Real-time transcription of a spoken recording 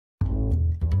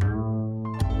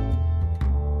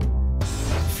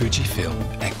Fujifilm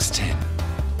X10.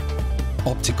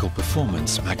 Optical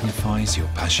performance magnifies your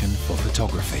passion for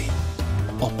photography.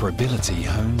 Operability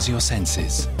hones your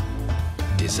senses.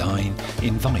 Design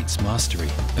invites mastery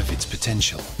of its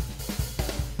potential.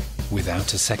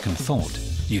 Without a second thought,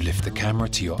 you lift the camera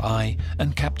to your eye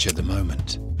and capture the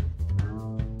moment.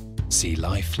 See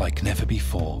life like never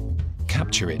before.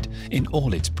 Capture it in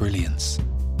all its brilliance.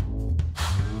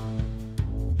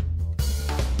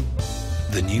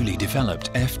 The newly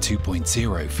developed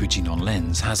f2.0 Fujinon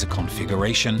lens has a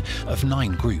configuration of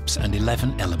 9 groups and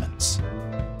 11 elements.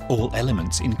 All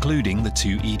elements, including the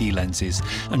 2 ED lenses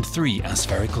and 3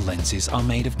 aspherical lenses, are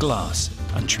made of glass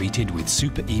and treated with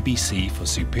Super EBC for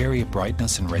superior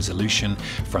brightness and resolution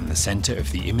from the center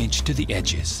of the image to the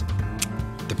edges.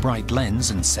 The bright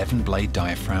lens and 7-blade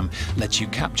diaphragm let you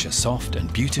capture soft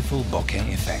and beautiful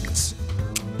bokeh effects.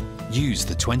 Use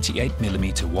the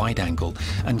 28mm wide angle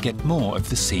and get more of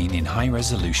the scene in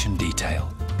high-resolution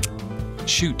detail.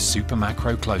 Shoot super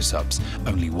macro close-ups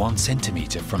only 1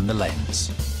 centimeter from the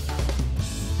lens.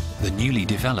 The newly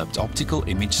developed optical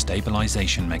image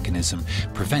stabilization mechanism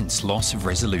prevents loss of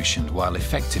resolution while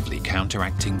effectively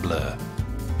counteracting blur.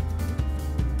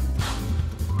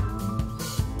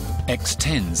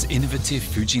 X10's innovative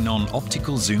Fujinon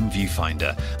optical zoom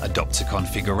viewfinder adopts a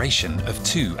configuration of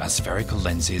 2 aspherical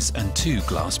lenses and 2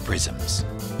 glass prisms.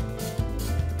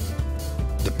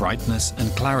 The brightness and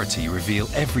clarity reveal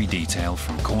every detail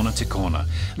from corner to corner,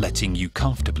 letting you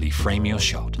comfortably frame your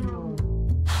shot.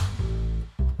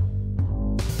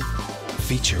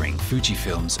 Featuring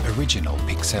Fujifilm's original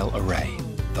pixel array,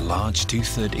 the large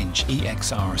 2/3 inch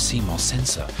EXR CMOS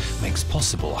sensor makes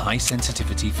possible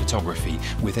high-sensitivity photography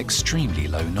with extremely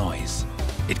low noise.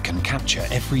 It can capture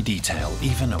every detail,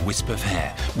 even a wisp of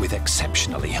hair, with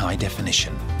exceptionally high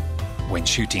definition. When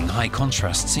shooting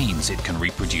high-contrast scenes, it can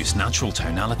reproduce natural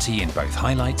tonality in both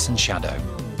highlights and shadow.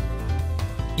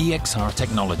 EXR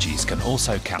technologies can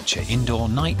also capture indoor,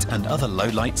 night and other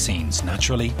low-light scenes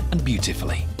naturally and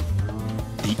beautifully.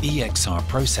 The EXR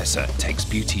processor takes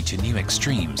beauty to new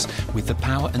extremes with the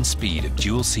power and speed of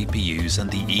dual CPUs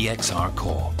and the EXR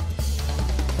core.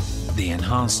 The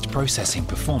enhanced processing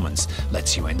performance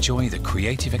lets you enjoy the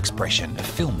creative expression of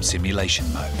film simulation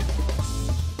mode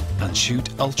and shoot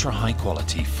ultra-high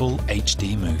quality full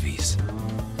HD movies.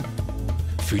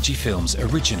 Fujifilm's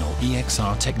original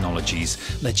EXR technologies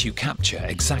let you capture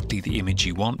exactly the image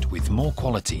you want with more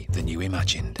quality than you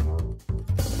imagined.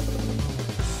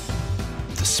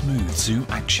 The smooth zoom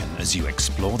action as you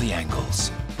explore the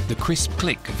angles, the crisp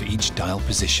click of each dial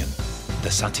position,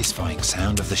 the satisfying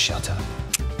sound of the shutter.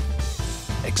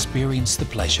 Experience the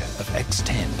pleasure of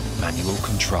X10 manual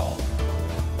control.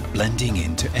 Blending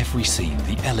into every scene,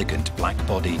 the elegant black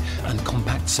body and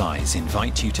compact size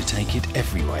invite you to take it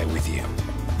everywhere with you.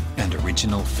 And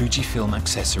original Fujifilm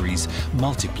accessories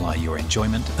multiply your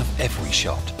enjoyment of every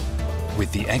shot. With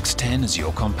the X10 as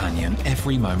your companion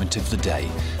every moment of the day,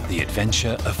 the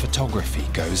adventure of photography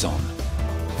goes on.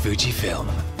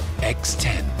 Fujifilm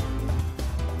X10.